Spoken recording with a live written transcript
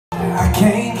I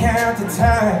can't count the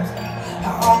times I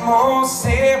almost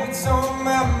said what's on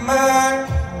my mind,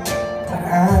 but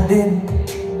I didn't.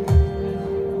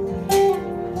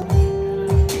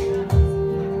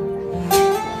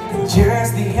 And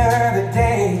just the other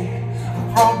day, I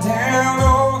wrote down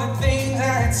all the things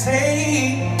I'd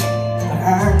say, but I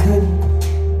couldn't.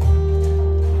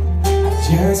 I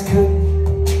just couldn't.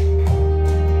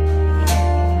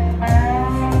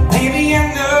 Baby, I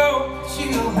know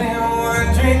you've been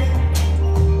wondering.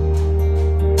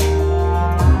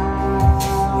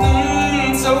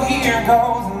 So here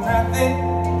goes nothing,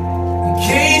 in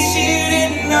case you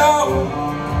didn't know.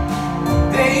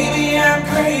 Baby, I'm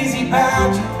crazy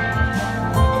about you.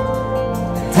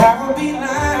 I would be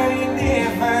lying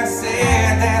if I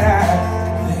said that I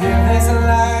live this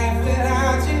life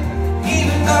without you,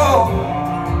 even though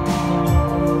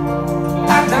I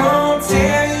don't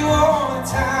tell you all the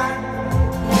time.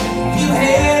 You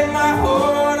had my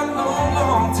heart a long,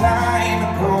 long time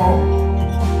ago.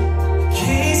 In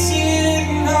case you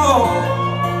didn't know.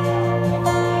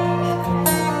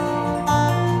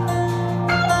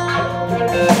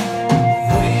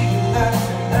 Waking up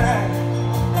tonight,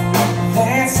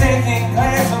 that second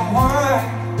glass of wine,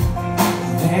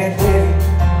 that day.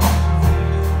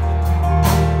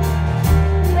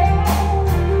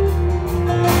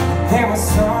 There was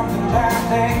something about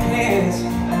that kiss,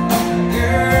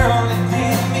 girl, that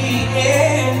did me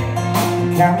in.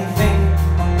 Got me thinking,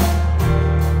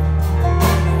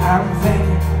 I'm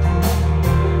thinking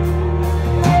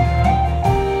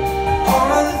all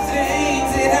of the things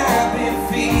that I've been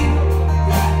feeling.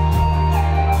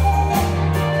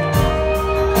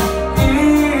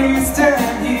 It's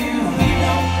time you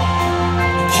hear.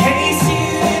 In case you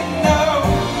didn't know,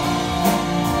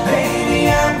 baby,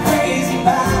 I'm crazy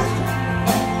about you.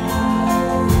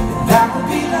 And I would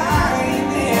be lying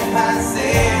if I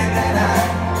said that I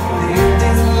live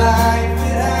this life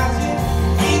without you,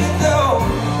 even though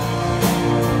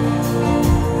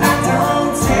I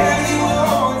don't tell you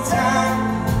all the time.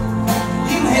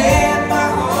 You had my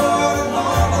heart a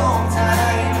long, long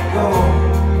time ago.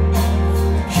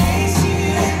 In case you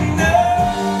didn't know,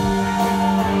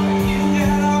 you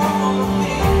got all of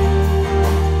me.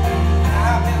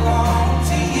 I belong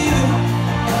to you.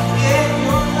 Yeah,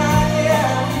 you're my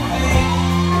everything.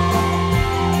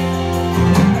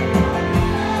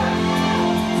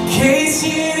 In case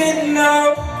you didn't know,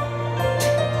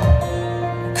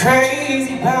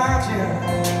 crazy about you.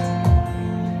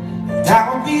 I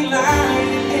would be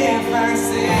lying if I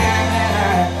said that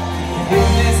I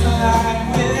live this life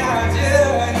without you,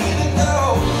 even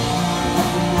though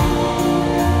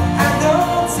I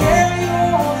don't tell you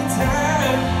all the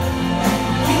time.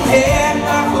 You had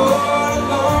my heart a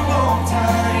long, long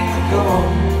time ago.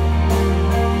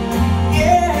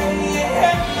 Yeah, you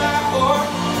had my heart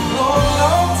a long,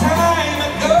 long time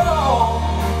ago.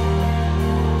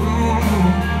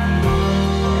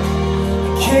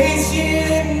 In case you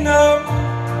didn't know,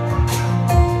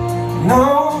 no,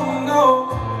 no.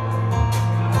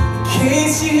 In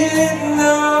case you didn't